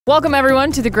Welcome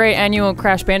everyone to the great annual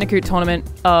Crash Bandicoot tournament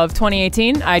of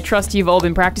 2018. I trust you've all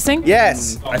been practicing.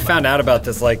 Yes. I found out about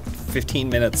this like 15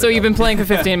 minutes So ago. you've been playing for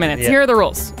 15 minutes. Yeah. Here are the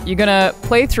rules. You're gonna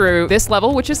play through this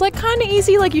level, which is like kind of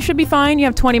easy, like you should be fine. You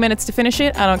have 20 minutes to finish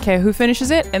it. I don't care who finishes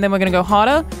it. And then we're gonna go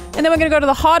harder. And then we're gonna go to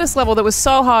the hardest level that was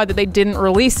so hard that they didn't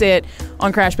release it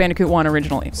on Crash Bandicoot 1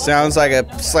 originally. Sounds like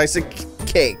a slice of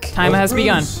cake. Timer has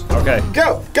begun. Okay.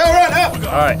 Go, run up. All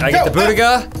right, I get the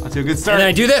Bootiga, That's a good start. and then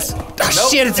I do this. Oh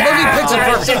shit, it's moving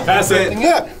pixel perfect. Pass it.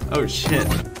 Look. Oh shit.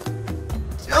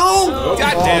 Oh,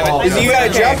 God damn it. You gotta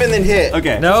jump and then hit.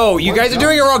 Okay. No, you guys are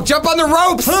doing it wrong. Jump on the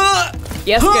ropes.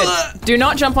 Yes, good. Do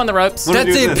not jump on the ropes. What do I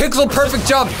That's do a with this? pixel perfect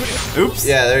jump. Oops.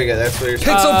 Yeah, there you go. That's what you're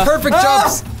saying. Pixel perfect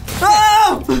jumps.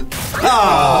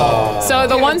 So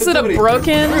the ones that are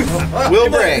broken Will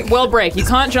break. will break. You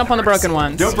can't jump on the broken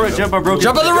ones. Jump on broken.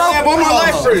 Jump on the I have rope. one more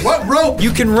life, Bruce. What rope?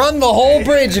 You can run the whole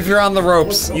bridge if you're on the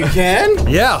ropes. You can?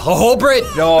 Yeah, a whole bridge.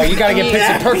 No, you gotta get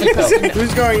pixel perfect though.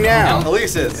 Who's going now?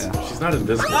 Elise is. She's not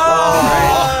invisible.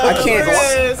 I can't.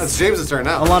 That's James' turn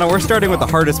now. Alana, we're starting with the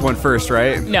hardest one first,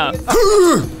 right? No.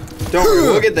 Don't worry,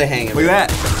 we'll get the hang of it. Look at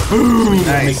that.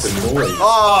 Nice. You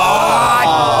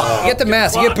get the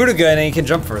mask, you get Bootiga, and then you can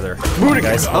jump further. Bootiga.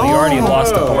 Guys, you already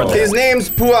lost the board there. His name's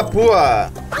Pua Pua.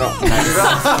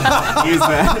 Use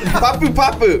that. Papu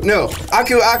Papu. No,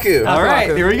 Aku Aku. All right,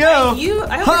 here we go. I hope your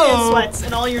hand sweats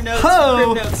and all your notes,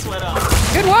 crib notes sweat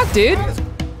off. Good work, dude.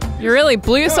 You really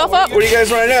blew yourself up. What do you guys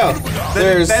want to know?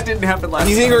 There's. That didn't happen last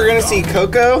You think time. we're gonna see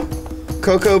Coco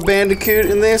Bandicoot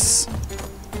in this?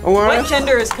 What Awana?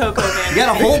 gender is Coco Van? You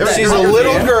gotta hold that. She's a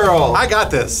little girl. I got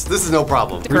this. This is no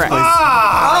problem. Correct.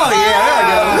 Oh yeah,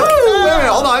 there we go. Wait a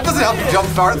minute, hold on. It doesn't help you jump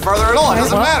farther at all. It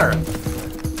doesn't matter.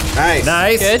 Nice.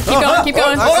 Nice. Good. Keep going. Keep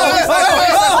going.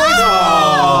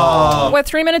 We're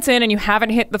 3 minutes in, and you haven't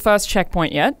hit the first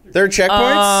checkpoint yet. There are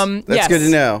checkpoints? That's yes. good to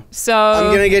know. So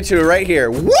I'm gonna get to it right here.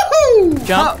 Woohoo!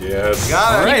 jump. Yes.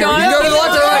 Got it. Keep going. You go to the left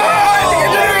or the right.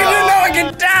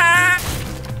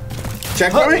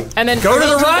 Checkpoint? And then Go to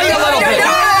the right a little bit.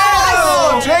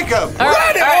 Oh, Jacob. All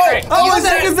right. All right. Oh, what the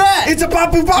heck is that? It's a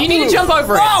Papu Papu. You need to jump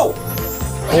over it.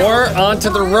 Or onto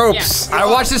the ropes. Yeah. I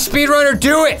watched the speedrunner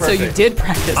do it. So you did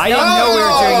practice. I didn't know we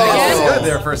were doing Again? this. Good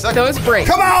there for a second. Those break.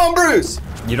 Come on, Bruce.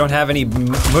 You don't have any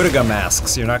Bootiga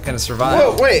masks. You're not gonna survive.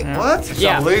 Whoa, wait. What?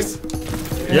 Yeah. Elise?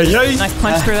 Yeah, yeah. Nice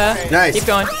punch through that. Nice. Keep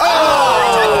going.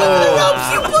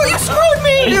 You screwed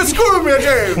me. You screwed me,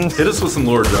 James. Hit us with some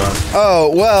lore, John.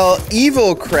 Oh, well,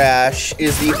 Evil Crash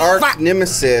is the arch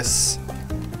nemesis.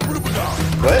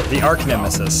 What? The arch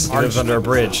nemesis. He lives under a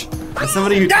bridge. As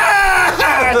somebody who.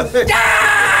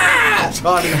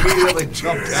 John immediately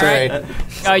jumped out.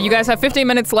 Sorry. You guys have 15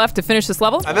 minutes left to finish this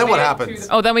level. And then what happens?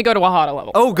 Oh, then we go to a harder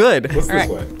level. Oh, good. What's All right.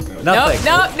 this way? No, Nothing.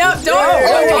 don't. apples.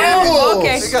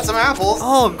 Okay. You got some apples.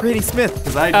 Oh, Grady Smith.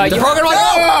 Because I. The you- broken ones.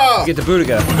 Oh! You get the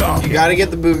Bootiga. You gotta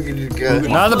get the Booga.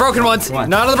 Not on the broken ones.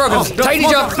 Not on the broken ones. Tiny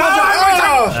jump.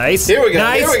 Oh! Nice. Here we go,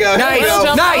 Nice. here we go, here Nice. we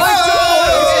go. Nice.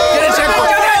 Get a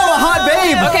checkpoint. Oh, hot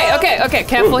babe. Okay.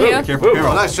 Careful here. Careful, Oh,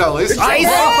 careful. nice job, Elise. Ice.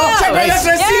 Checkpoint, Nice. that's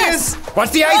what I see Yes. is.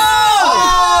 Watch the ice.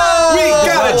 We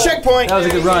got a checkpoint. That was a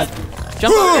good run.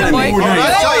 Jump over that boy.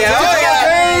 Nice job,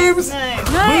 James.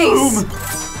 Nice.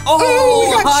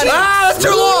 Oh, hot. Ah, that's too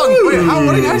long. Wait,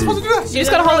 what are you guys supposed to do this? You just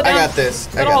gotta hold it I down. got this.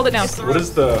 I Gotta got hold it this. down. What does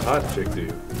the hot chick do?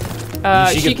 She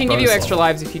She gets can give you bonus extra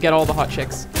lives if you get all the hot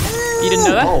chicks. You didn't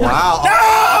know that? Oh, wow.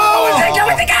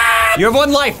 You have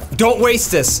 1 life. Don't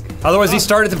waste this. Otherwise, you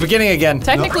start at the beginning again.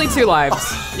 Technically 2 lives.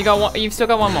 You got one. You've still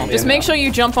got 1 more. Just make sure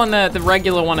you jump on the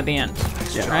regular one at the end.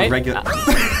 Yeah, Right? regular.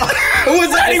 Was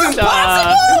that even It's,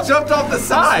 possible? Jumped off the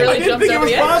side. really jumped over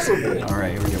the edge. possible. All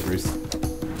right, here we go, Bruce.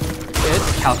 Good.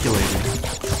 Calculating.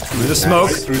 Through the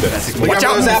smoke. Through that. Watch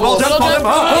out. Those apples. Little jump.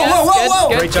 whoa.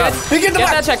 Good, Great job. Get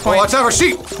that checkpoint. Watch out for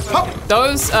sheep. Hop.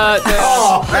 Those, I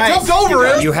jumped over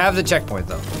him. You have the checkpoint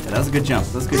though. Yeah, that was a good jump.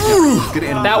 That was a good jump. Good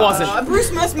animal. that wasn't.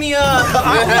 Bruce messed me up.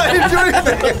 I didn't do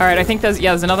anything. All right, I think there's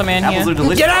another man Apples are here.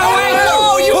 delicious. Get out of the way!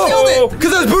 No, you killed it.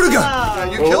 Because there's Bootiga.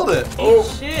 You killed it.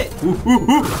 Shit.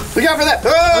 Look out for that.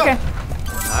 Oh! Okay.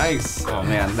 Nice. Oh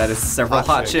man, that is several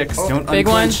hot chicks. Don't Big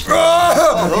one. unclench.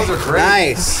 Oh, those are great.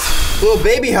 Nice. Little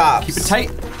baby hops. Keep it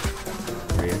tight.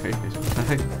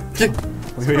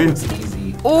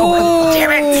 Ooh.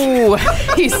 Damn it.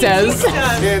 He says.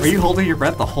 Are you holding your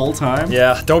breath the whole time?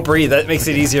 Yeah, don't breathe. That makes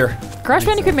it easier. Crash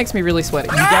Bandicoot makes me really sweaty.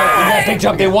 You got a big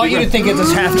jump. They want you to think it's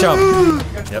a half jump.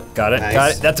 Yep, got it. Nice.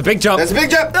 Got it. That's a big jump. That's a big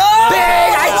jump. Big!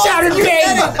 I shouted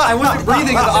big! I wasn't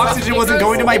breathing. The oxygen wasn't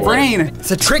going to my brain.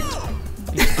 It's a trick.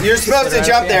 You're supposed to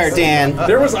jump there, Dan.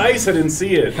 There was ice. I didn't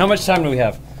see it. How much time do we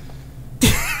have?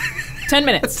 10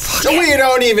 minutes. We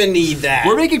don't even need that.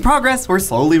 We're making progress. We're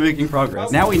slowly making progress.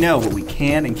 Now we know what we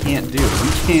can and can't do.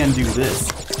 We can do this.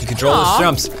 You control those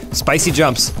jumps. Spicy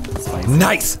jumps.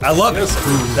 Nice. I love it.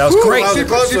 That was great. That was a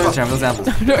close one. Watch out for those apples.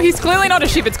 No, he's clearly not a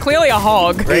sheep. It's clearly a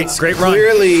hog. Great run.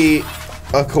 Clearly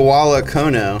a koala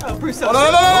kono. Oh, Bruce. Here we go.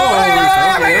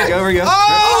 Here we go.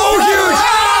 Oh, huge!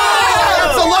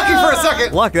 I'm so lucky for a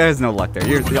second. Luck, there's no luck there.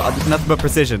 You're nothing but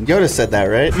precision. Yoda said that,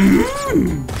 right?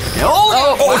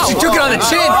 Oh, she took it on the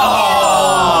chin.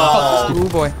 Oh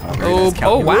boy.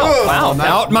 Oh wow. Wow.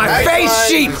 Out my Nice face, one.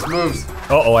 sheep. Nice moves.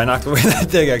 Uh-oh, I knocked away that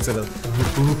thing accidentally.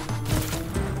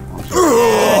 I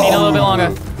need a little bit longer.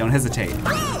 Don't hesitate.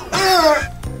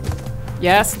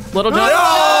 Yes. Little jump.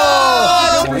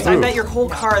 Bruce, I bet your whole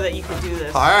car that you could do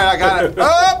this. All right, I got it.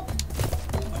 Up.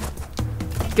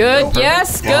 Good.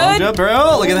 Yes. Long Good. jump,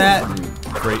 bro. Look at that.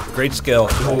 Great skill.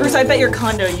 Bruce, I bet your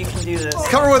condo you can do this.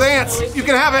 Cover with ants. You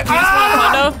can have it.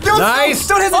 Condo. Nice.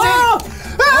 Don't hesitate. Oh,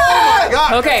 my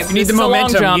God. Okay. You need the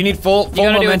momentum. You need full You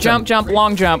gotta momentum. do a jump, jump,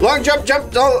 long jump. Long jump,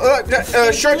 short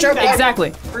jump.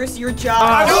 Exactly. Bruce, your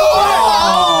job.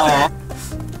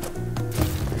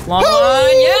 Long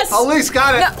one. Yes. Elise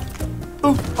got it.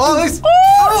 Oh, Elise.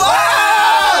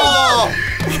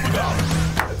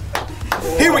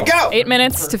 Here we go. 8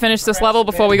 minutes to finish this level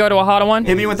before we go to a harder one.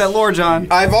 Hit me with that lore, John.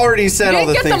 I've already said all You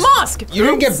the didn't get things. the mosque. You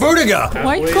didn't get Boudiga.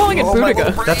 Why are you calling it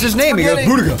Boudiga? That's his name. He goes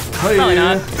Boudiga. Probably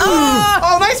not.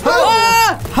 Oh, nice move.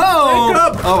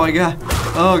 Oh my god.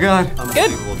 Oh god.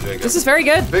 Good. This is very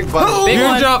good. Big button. Big Huge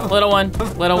one. jump. Little one.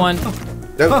 Little one.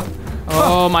 Nope.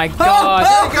 Oh my god.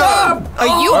 Are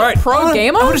you All a right. pro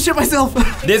gamer? I'm gonna shit myself.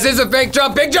 This is a fake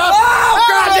jump. Big jump.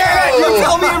 God damn it! You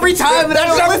tell me every time and I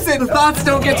don't listen. The thoughts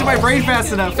don't get to my brain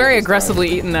fast enough. Very aggressively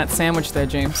eating that sandwich there,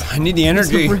 James. I need the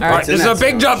energy. All right, this is a Nuts.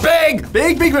 big jump. Big.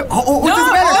 Big. What No, does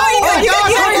it matter? no, you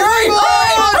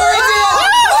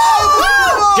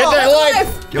Get that life.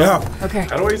 Yeah. Okay.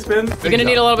 How do I spin? You're gonna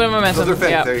need a little bit of momentum. Those are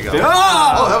fake. Yeah. There you go. Oh!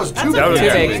 Oh, that was too That was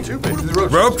big. big. Too big.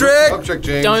 Rope trick. Rope trick,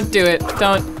 James. Don't do it.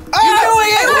 Don't.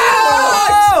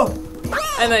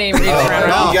 And then he just ran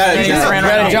around. You got it, And he just John. ran You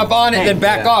gotta around. jump on it, then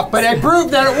back off. But I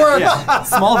proved that it worked. Yeah.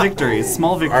 Small victories.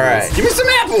 Small victories. All right. Give me some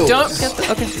apples. Don't get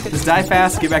the. Okay. Just die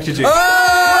fast. Get back to Jake.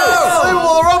 Oh!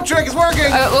 Unbelievable. The rope trick is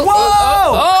working.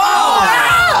 Whoa!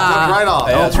 Right off.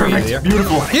 Yeah, that's right there.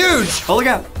 Beautiful. Huge. Oh, look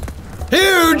out.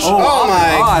 Huge. Oh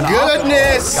my God.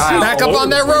 goodness. Back up on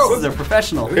that This rope. is a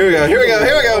professional. Here we go.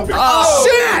 Oh,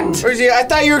 shit! Where's he? I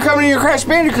thought you were coming in your Crash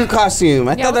Bandicoot costume.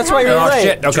 I thought that's why you were Oh late.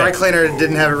 shit. Dry Okay. cleaner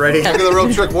didn't have it ready. How did the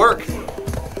rope trick work?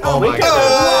 Oh my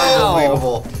God.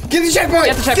 Unbelievable. Get the checkpoint.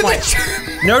 Get the checkpoint.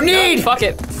 No need. Fuck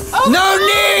it. No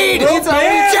need. You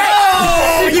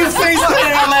face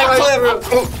planted on that cliff.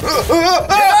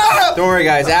 Don't worry,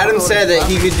 guys. Adam said that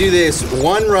he could do this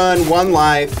one run, one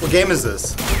life. What game is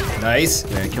this? Nice.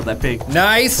 Yeah, kill that pig.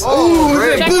 Nice. Oh,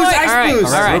 great. Checkpoint. Boost, ice All right.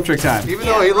 boost. All right. Rope trick time. Even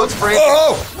though he looks frantic.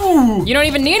 Oh. You don't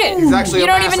even need it. actually You a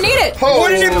don't master. even need it.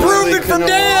 What an improvement from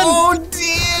Dan. Oh,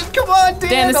 Dan. Come on, Dan.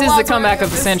 Dan, this is the comeback of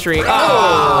the century. All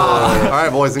right,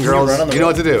 boys and girls, you know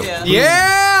what to do.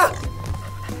 Yeah.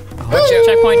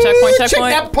 Checkpoint. Check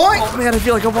that point. Oh, man, I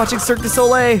feel like I'm watching Cirque du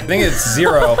Soleil. I think it's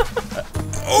 0.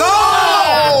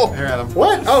 Oh! Here, Adam.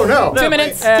 What? Oh, no. 2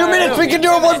 minutes. 2 minutes. We can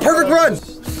do a one perfect run.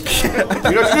 You know what to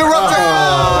do, rope trick.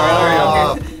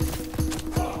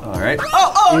 All right.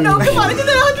 Oh no, come on, I did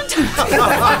that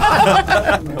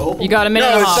 100 times. You got a minute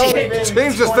and a half.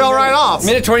 James just fell right off.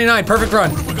 Minute 29. Perfect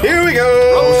run. Here we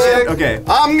go. Okay.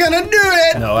 I'm gonna do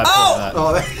it. No, that's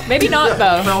not. Maybe not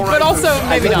though, but also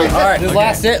maybe not. All right, this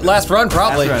last run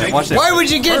probably. Last run. Watch this. Why would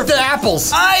you get the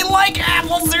apples? I like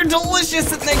apples. They're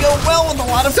delicious and they go well with a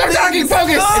lot of things. Talking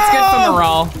focus. It's good for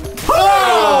morale.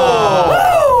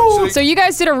 So you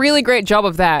guys did a really great job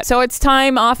of that. So it's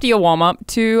time after your warm up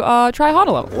to try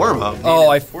harder level. Warm up. Oh,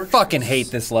 I fucking hate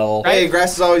this level. Hey,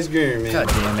 grass is always greener, man. God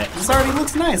damn it. This already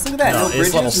looks nice. Look at that. No, No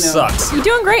this level bridges, no. sucks. You're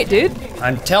doing great, dude.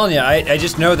 I'm telling you, I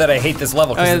just know that I hate this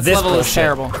level Oh, because yeah, of this this level is bullshit.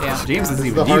 terrible. Yeah. James doesn't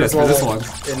even need us for this one.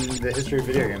 in the history of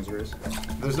video games, Bruce.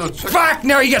 There's no trick. Fuck!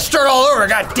 Now you gotta start all over.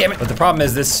 God damn it! But the problem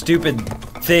is this stupid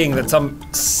thing that some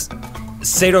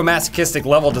sadomasochistic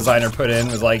level designer put in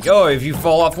was like, oh, if you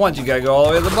fall off once, you gotta go all the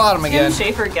way to the bottom Tim again.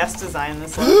 Schafer guest designed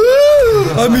this level.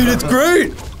 I mean, it's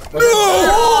great. No!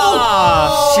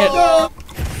 Shit.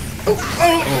 Oh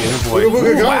boy.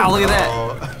 Wow, look at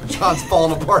that. John's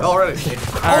falling apart already.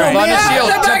 All right, on the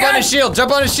shield. Jump on his shield.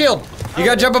 Jump on his shield. You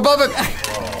gotta jump above it.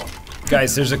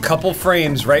 Guys, there's a couple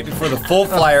frames right before the full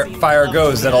fire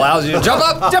goes that allows you to jump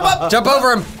up, jump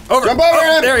over him. Jump over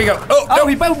him. There you go. Oh, no.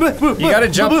 You gotta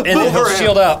jump and then he'll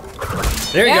shield up.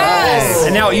 There you Yes. go.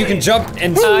 And now you can jump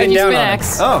and You spin spin down on him.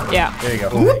 X. Oh. Yeah. There you go.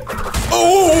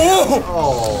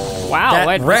 Oh! Wow. That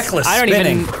what- reckless I don't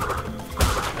spinning. even.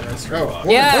 Let's go.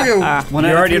 Yeah. One You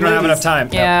out of already 2 don't have movies. enough time.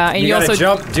 Yeah, and you you gotta also-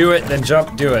 jump, do it, then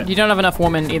jump, do it. You don't have enough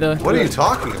woman either. What are you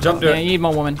talking about? Jump, do Yeah, it. you need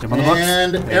more woman. On the box.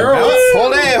 And arrow up.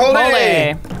 Hold it, hold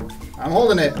it. Ole. I'm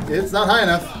holding it. It's not high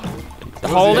enough.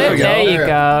 Hold There it. we go. There you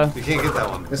go. You can't get that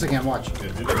one. This I can't watch.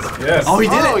 Yes. Oh, he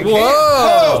did it.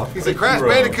 Whoa! He's a Crash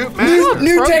Bandicoot master.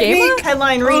 New Pro technique.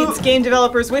 Headline reads, game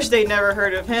developers wish they'd never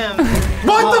heard of him.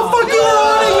 What the fuck you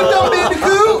on it, you dumb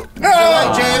Bandicoot? All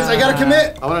right, James, I gotta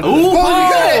commit. I wanna do this.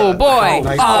 Oh boy.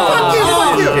 Fuck you.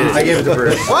 I gave it to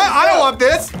Bruce. What? I don't want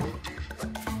this.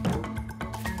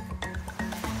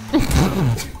 I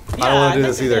don't want to do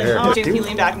this either. Here. Oh, James, can you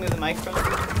lean back and move the mic from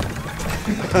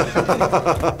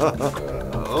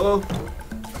Oh.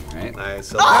 Right. Nice.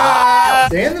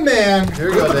 Dan the man. Here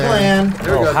we go, With the Dan. plan.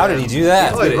 Here we go. How did he do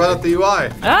that? Oh, he brought up the UI.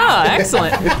 Ah,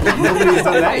 excellent. Nobody's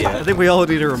done that yet. I think we all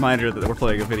need a reminder that we're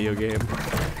playing a video game.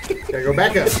 Okay, go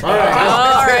back up. All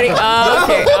right. Alrighty.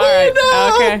 Okay. All right.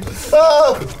 Okay.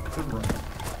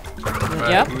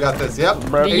 Yep. You got this. Yep.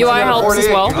 The UI helps as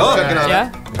well. Oh, checking out.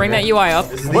 Yeah. Bring that UI up.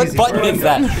 What button is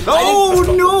that? Oh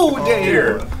no,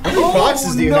 Dan! How many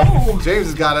boxes do you have? James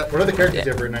has got it. What are the characters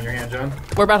you've written on your hand, John?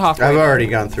 We're about halfway. I've already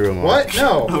gone through them all. What?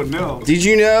 No. Oh no. Did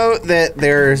you know that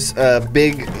there's a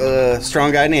big,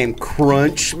 strong guy named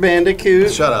Crunch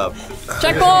Bandicoot? Shut up.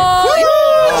 Checkpoint.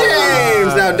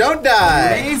 James, now don't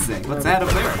die. Amazing. What's that up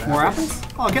there? More apples?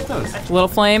 Oh, I'll get those. Little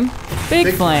flame.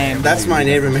 Big flame. That's my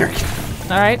Native American.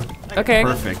 All right. Okay.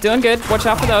 Perfect. Doing good. Watch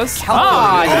out for those.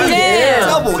 Ah, yeah.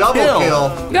 Double kill.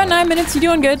 You got 9 minutes. You're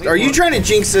doing good. Are you trying to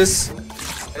jinx us?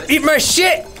 Eat my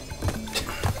shit!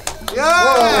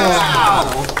 Yeah.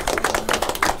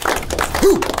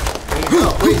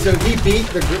 Wait, so he beat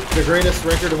the greatest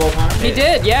record of all time? He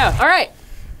did. Yeah. All right.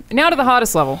 Now to the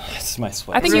hottest level. This is my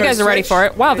sweat. I think you guys are ready for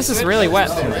it. Wow, this is really wet.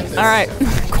 All right.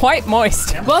 Quite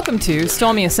moist. Welcome to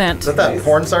Stormy Ascent. Is that that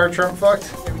porn star Trump fucked?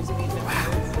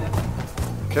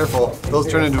 Careful.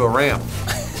 Those turn into a ramp.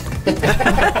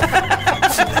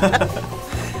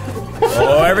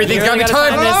 Oh, everything's got You me really gotta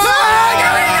timed. find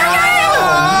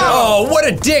Oh, what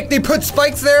a dick! They put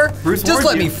spikes there. Bruce Just warned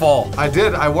let you. me fall. I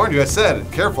did. I warned you. I said,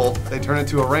 careful. They turn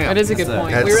into a ramp. That is a good That's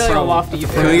point. that's We really so- don't lofty you.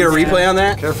 Can we get a replay on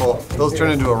that? Careful. Those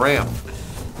turn into a ramp.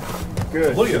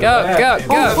 Good. Go, go, go.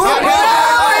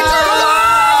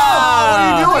 What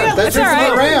are you doing? That It's turns all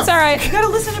into a right. ramp. It's all right. You gotta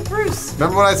listen to Bruce.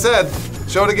 Remember what I said?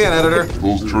 Show it again, editor.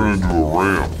 Those turn into a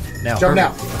ramp. Now. Jump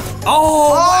now.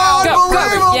 Oh! Go, go.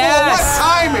 Unbelievable! Yes. What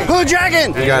timing? Blue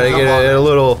Dragon! You gotta get a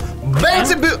little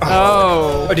bouncy boot.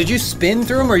 Oh. Oh, did you spin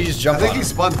through him or you just I jump think on he him?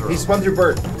 spun through. He spun through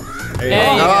Bert. There you go.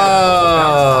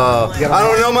 Oh, I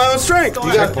don't know my own strength.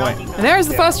 You got And there's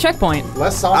the first checkpoint.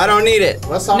 less song. I don't need it.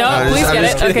 Less song. No, just- please I'm get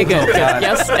just it. Okay, good. Good.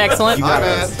 Yes, excellent. My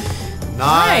man. Nice.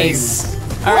 Nice.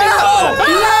 All right.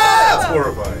 That's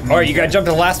horrifying. All right, you gotta jump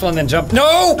to the last one, then jump.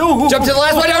 No! Jump to the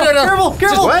last one. No, no, no. Careful,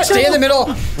 careful. Just stay in the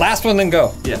middle. Last one, then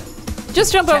go. Yeah.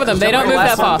 Just jump over them. They don't move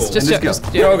that fast. Just And go. just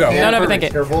Go, go. Don't overthink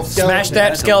it. Careful. Smash Skeleton.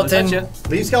 that skeleton.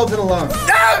 Leave skeleton alone.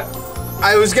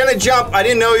 I was gonna jump. I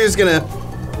didn't know he was gonna.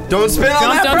 Don't spin on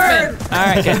Jump, that don't bird. spin. All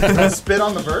right, good. Spit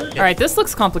on the bird. All right, this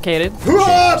looks complicated.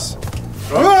 Oh,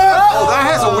 that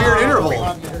has a weird interval.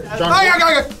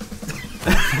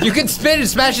 You can spin and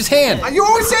smash his hand. You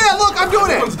always say that. Look, I'm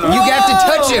doing it. You have to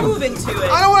touch him. Move into it.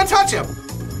 I don't want to touch him.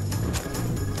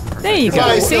 There you go.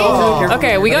 Nice. See?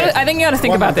 Okay, we got. I think you got to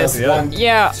think about this. One,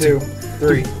 Yeah, 2,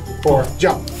 3, 4,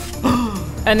 jump.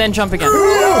 and then jump again.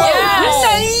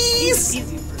 Yes.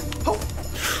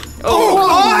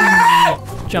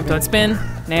 Oh. Jump, don't spin.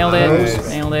 Nailed it. Nice.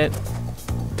 Nailed it.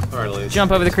 All right, Elise.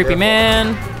 Jump over the creepy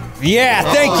man. Yeah,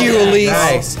 thank you, Elise.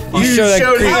 Nice. You showed that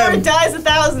showed creep. Coward dies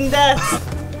 1,000 deaths.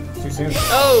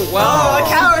 Oh wow. Oh, a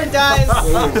coward dies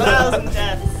 1,000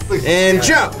 deaths. And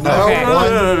jump. Okay.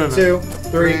 1, 2,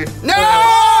 3. No!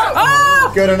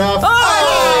 Oh! Good enough.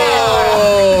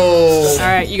 Oh! All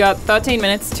right, you got 13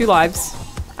 minutes, 2 lives.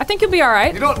 I think you'll be all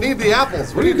right. You don't need the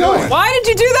apples. What are you doing? Why did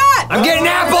you do that? I'm getting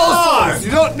apples.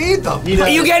 You don't need them.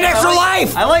 You get an extra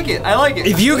life. I like it. I like it.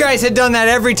 If you guys had done that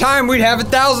every time, we'd have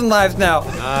 1,000 lives now.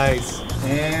 Nice.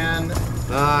 And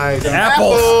Nice.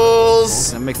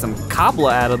 Apples. Gonna make some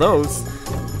cobbler out of those.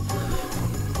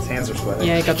 his hands are sweating.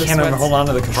 Yeah, you got the Can't even sweats. hold on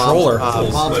to the controller.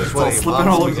 Palms are sweaty. Slipping Palms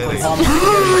all over the spaghetti.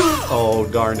 place. Oh,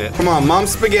 darn it. Come on, Mom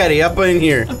Spaghetti, up in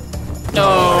here.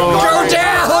 No. Go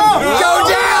down! Go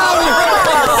down!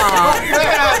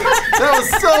 That was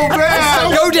so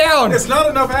bad. Go down! It's not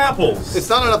enough apples. It's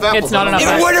not enough apples. It's not enough.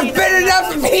 It would have been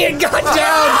enough if he had gone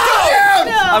down! Go down!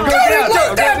 I'm going down.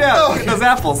 I'm going down. Get those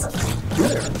apples.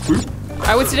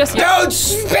 I would suggest Don't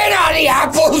spit on the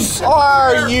apples!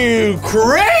 Are you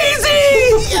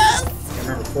crazy?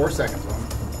 Remember, 4 seconds.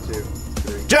 1, 2,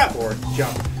 3, Jump. 4.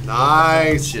 Jump.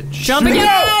 Nice. jump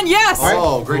again. Yes.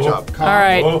 Oh, great job. All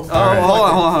right. Oh, hold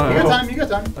on. You got time. You got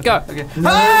time. Go. Okay. You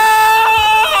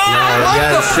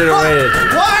guys should have waited.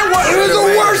 It was the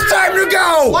worst time to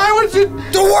go! Why would you?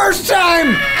 The worst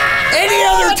time! Any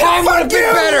other time would have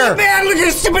been better! Man, look at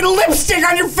the stupid lipstick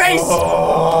on your face! I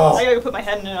gotta go put my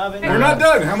head in an oven. We're not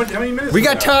done. How many minutes? We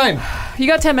got time. You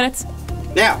got 10 minutes.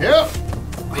 Now. Yep.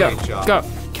 Go. Go.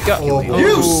 Go.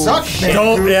 You suck, man.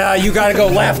 Don't, yeah, you gotta go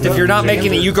left. If you're not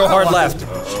making it, you go hard left.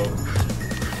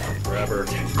 Grab her.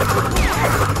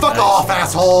 Fuck off,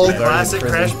 asshole. Classic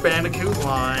Crash Bandicoot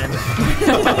line.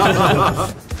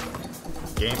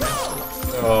 Game.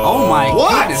 Oh my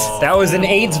What? goodness. That was an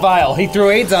AIDS vial. He threw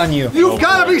AIDS on you. You've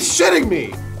got to be shitting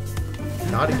me.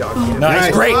 Naughty dog.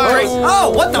 Nice, great, great.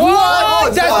 Oh, what the Whoa,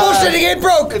 that's bullshit, it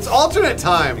broke. It's alternate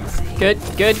time. Good.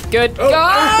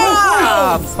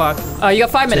 Ah, fuck. You got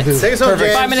 5 minutes. Take us home,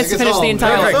 James. 5 minutes to Take us finish the home.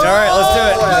 entire Perfect, all level. right, let's do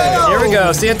it. Here we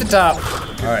go, see you at the top.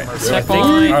 All right, so I think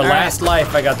Checkpoint. our All right. last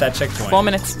life, I got that checkpoint. 4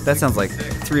 minutes. That sounds like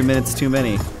 3 minutes too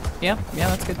many. Yeah,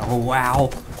 that's good. Oh, wow.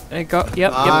 There you go.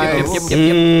 Yep.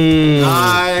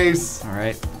 Nice. All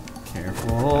right.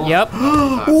 Careful. Yep.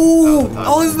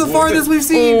 Oh, this is the farthest we've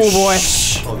seen. Oh boy.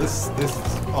 Oh, this is.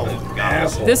 Oh, God.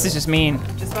 This is just mean.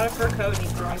 Just bought a fur coat and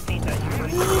he's throwing paint at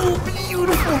you.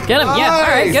 Get him. Yeah. All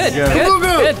right. Good.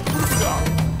 Nice.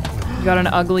 Good. You got an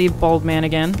ugly bald man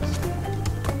again.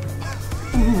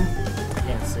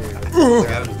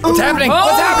 What's happening?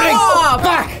 What's happening?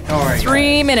 Fuck. All right.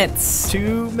 3 minutes.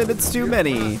 2 minutes too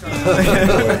many.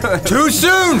 Too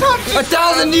soon!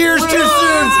 1,000 years too soon!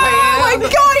 Oh my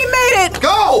God, he made it.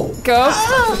 Go! Go.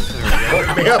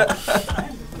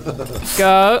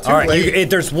 Go. All right,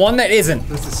 there's one that isn't.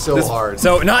 This is so hard.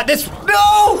 So not this.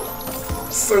 No!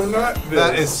 So not this.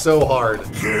 That is so hard.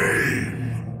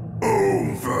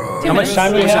 How much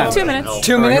time do we have? 2 minutes.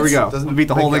 2 All right, minutes? here we go. Doesn't beat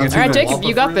the whole thing in 2 All right, minutes. Jacob,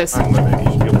 you got this.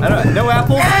 I don't, no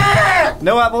apples.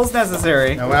 No apples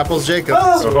necessary. No apples, Jacob.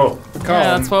 Oh,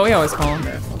 Yeah, that's what we always call him.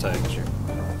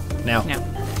 Now. Now.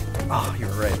 Oh, you're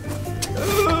right.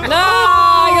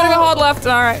 No, you gotta go hard left.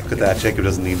 All right. Look at that. Jacob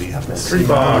doesn't need the apples. Doesn't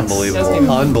even-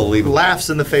 Unbelievable. Unbelievable. Laughs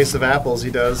in the face of apples,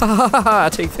 he does.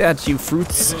 Take that, you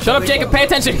fruits. Shut up, Jacob. Pay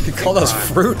attention. You call those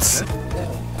fruits?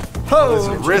 This is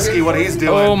risky what he's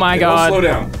doing. Oh my slow God.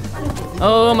 down.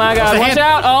 Oh my God. Watch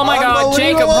out. Oh my God.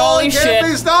 Jacob, holy Can't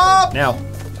be shit. stopped. Now.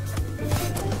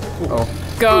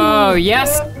 Go.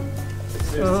 Yes.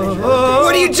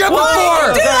 What are you jumping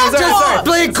for? Sorry.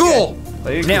 Play it cool.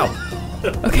 Now.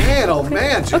 Man, oh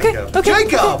man, Jacob. Okay.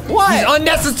 Jacob! He's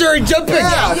unnecessary jumping.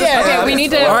 Yeah, Okay, we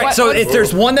need to. All right, so if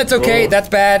there's one that's okay, that's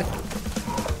bad.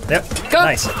 Yep. Go.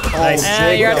 Nice. Nice.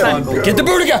 You're out of time. Get the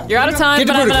Bootiga. You're out of time, Get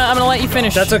the but I'm Bootiga. gonna let you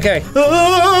finish. That's okay.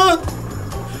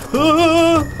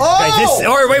 Okay, this.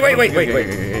 All right,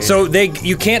 wait. So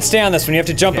you can't stay on this one. You have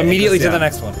to jump immediately to the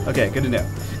next one. Okay, good to know.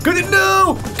 Good to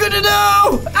know! Good to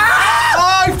know! Ah!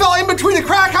 Oh, I fell in between the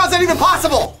crack. How's that even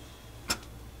possible?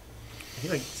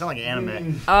 You sound like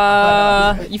anime.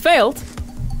 You failed.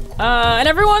 And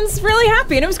everyone's really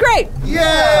happy, and it was great. Yay!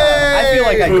 I feel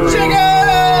like I could.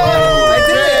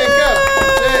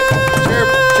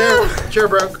 Chair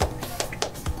broke.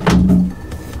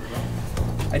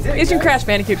 I did. Isn't Crash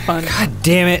Bandicoot fun?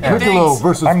 Damn it. Piccolo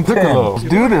versus Piccolo.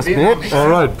 Do this, bitch. All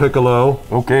right, Piccolo.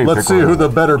 Okay, Let's see who the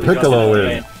better Piccolo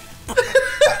is.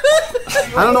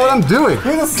 I don't know what I'm doing.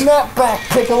 You're the snapback,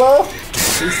 Piccolo.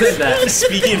 Who said that?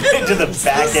 Speaking into the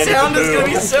back end Sound is gonna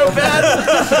be so bad.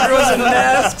 Everyone's in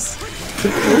masks.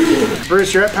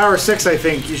 Bruce, you're at power 6, I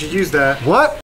think. You should use that. What?